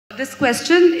This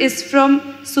question is from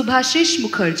Subhashish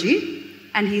Mukherjee,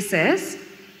 and he says,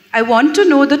 I want to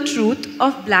know the truth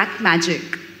of black magic.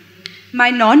 My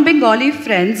non-Bengali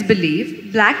friends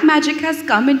believe black magic has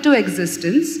come into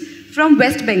existence from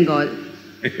West Bengal.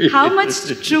 How much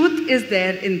truth is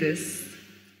there in this?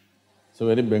 It's a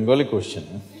very Bengali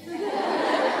question.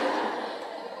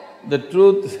 The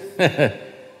truth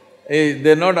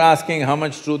they're not asking how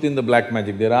much truth in the black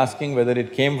magic, they're asking whether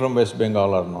it came from West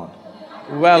Bengal or not.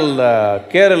 Well,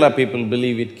 Kerala people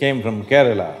believe it came from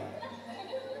Kerala.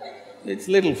 It's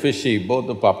little fishy, both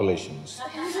the populations.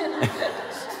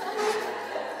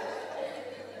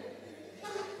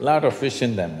 Lot of fish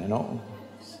in them, you know.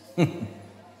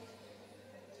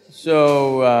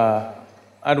 So,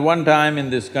 at one time in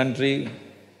this country,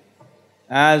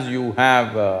 as you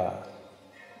have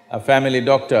a family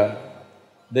doctor,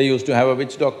 they used to have a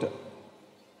witch doctor.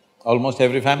 Almost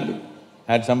every family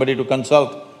had somebody to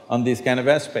consult on these kind of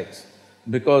aspects,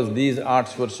 because these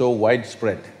arts were so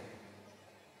widespread.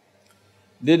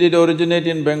 Did it originate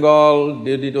in Bengal?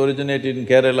 Did it originate in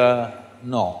Kerala?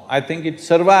 No, I think it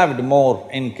survived more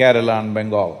in Kerala and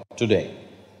Bengal today.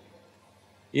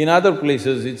 In other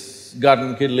places, it's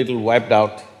gotten a little wiped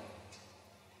out.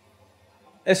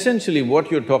 Essentially, what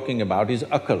you're talking about is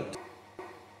occult.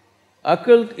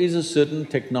 Occult is a certain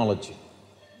technology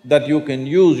that you can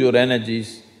use your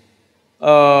energies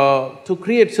to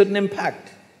create certain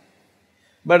impact.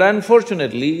 But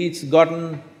unfortunately, it's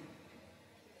gotten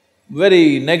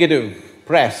very negative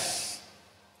press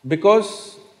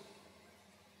because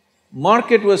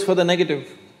market was for the negative.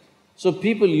 So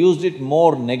people used it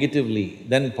more negatively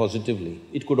than positively.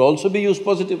 It could also be used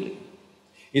positively.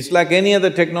 It's like any other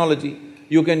technology,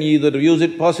 you can either use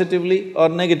it positively or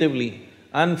negatively.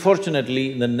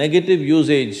 Unfortunately, the negative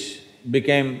usage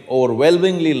became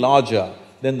overwhelmingly larger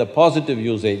than the positive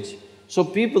usage. So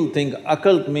people think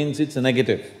occult means it's a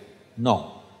negative.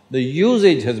 No, the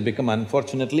usage has become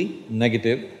unfortunately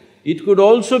negative. It could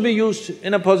also be used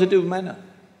in a positive manner.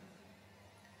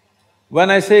 When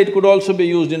I say it could also be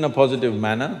used in a positive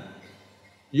manner,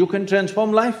 you can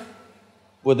transform life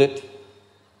with it.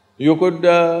 You could…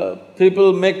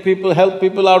 help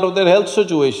people out of their health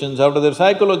situations, out of their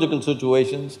psychological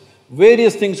situations,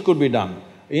 various things could be done.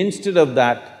 Instead of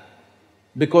that,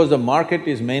 because the market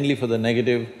is mainly for the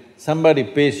negative, somebody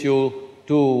pays you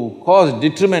to cause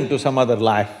detriment to some other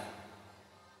life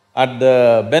at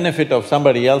the benefit of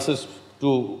somebody else's…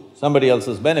 to somebody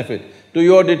else's benefit. To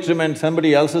your detriment,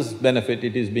 somebody else's benefit,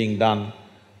 it is being done.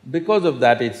 Because of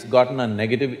that, it's gotten a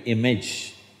negative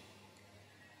image.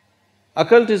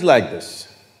 Occult is like this.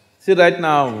 See, right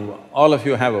now, all of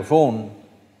you have a phone.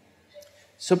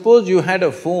 Suppose you had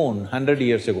a phone 100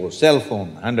 years ago, cell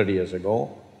phone 100 years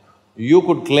ago, you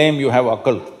could claim you have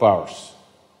occult powers,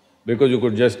 because you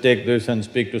could just take this and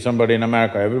speak to somebody in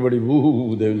America, everybody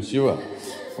woo, they will shiver,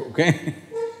 okay?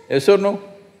 Yes or no?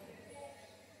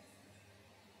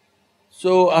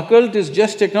 So, occult is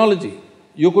just technology.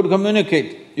 You could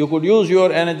communicate, you could use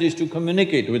your energies to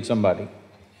communicate with somebody.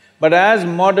 But as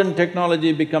modern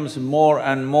technology becomes more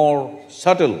and more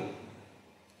subtle,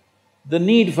 the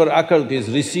need for occult is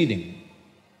receding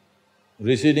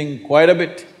quite a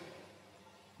bit,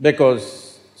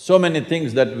 because so many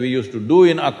things that we used to do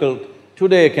in occult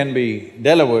today can be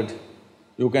delivered.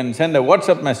 You can send a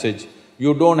WhatsApp message,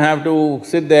 you don't have to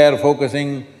sit there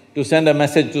focusing to send a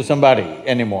message to somebody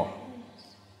anymore.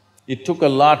 It took a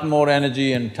lot more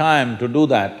energy and time to do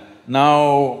that.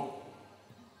 Now,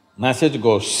 message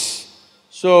goes.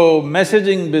 So,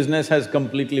 messaging business has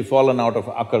completely fallen out of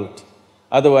occult.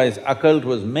 Otherwise, occult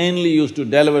was mainly used to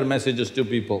deliver messages to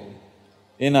people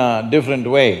in a different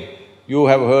way. You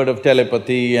have heard of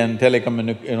telepathy and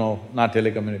not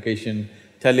telecommunication,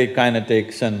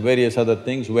 telekinetics and various other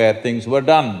things where things were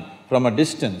done from a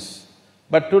distance.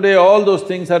 But today all those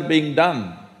things are being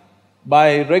done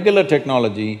by regular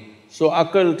technology, so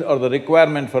occult or the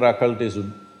requirement for occult is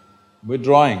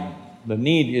withdrawing. The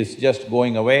need is just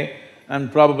going away and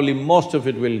probably most of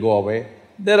it will go away.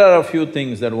 There are a few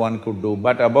things that one could do,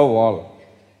 but above all,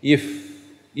 if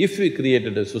we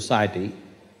created a society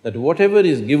that whatever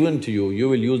is given to you, you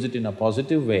will use it in a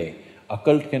positive way,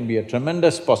 occult can be a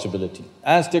tremendous possibility,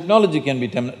 as technology can be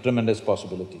tremendous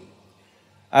possibility.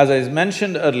 As I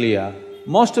mentioned earlier,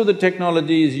 most of the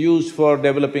technology is used for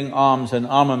developing arms and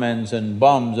armaments and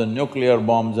bombs and nuclear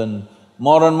bombs and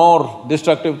more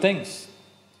destructive things.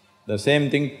 The same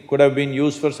thing could have been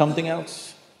used for something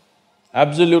else.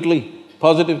 Absolutely,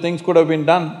 positive things could have been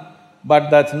done, but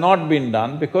that's not been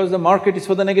done because the market is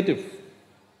for the negative.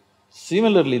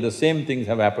 Similarly, the same things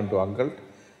have happened to occult.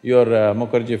 Your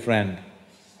Mukherjee friend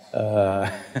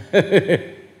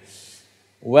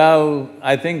Well,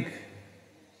 I think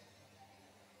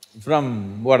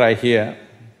from what I hear,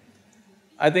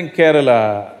 I think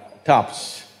Kerala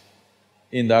tops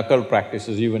in the occult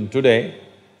practices even today.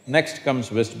 Next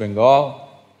comes West Bengal.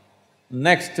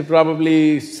 Next,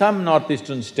 probably some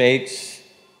northeastern states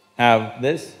have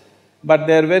this, but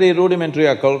they're very rudimentary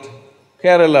occult.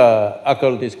 Kerala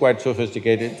occult is quite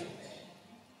sophisticated.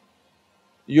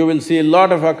 You will see a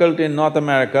lot of occult in North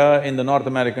America, in the North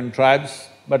American tribes,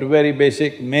 but very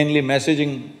basic, mainly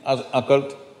messaging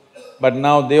occult. But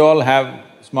now they all have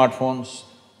smartphones,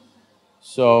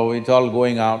 so it's all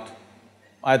going out.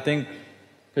 I think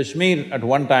Kashmir at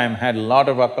one time had a lot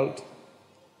of occult.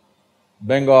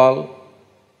 Bengal,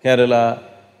 Kerala,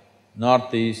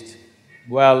 Northeast,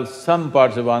 well, some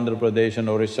parts of Andhra Pradesh and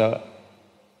Orissa,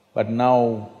 but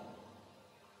now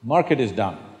market is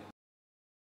down.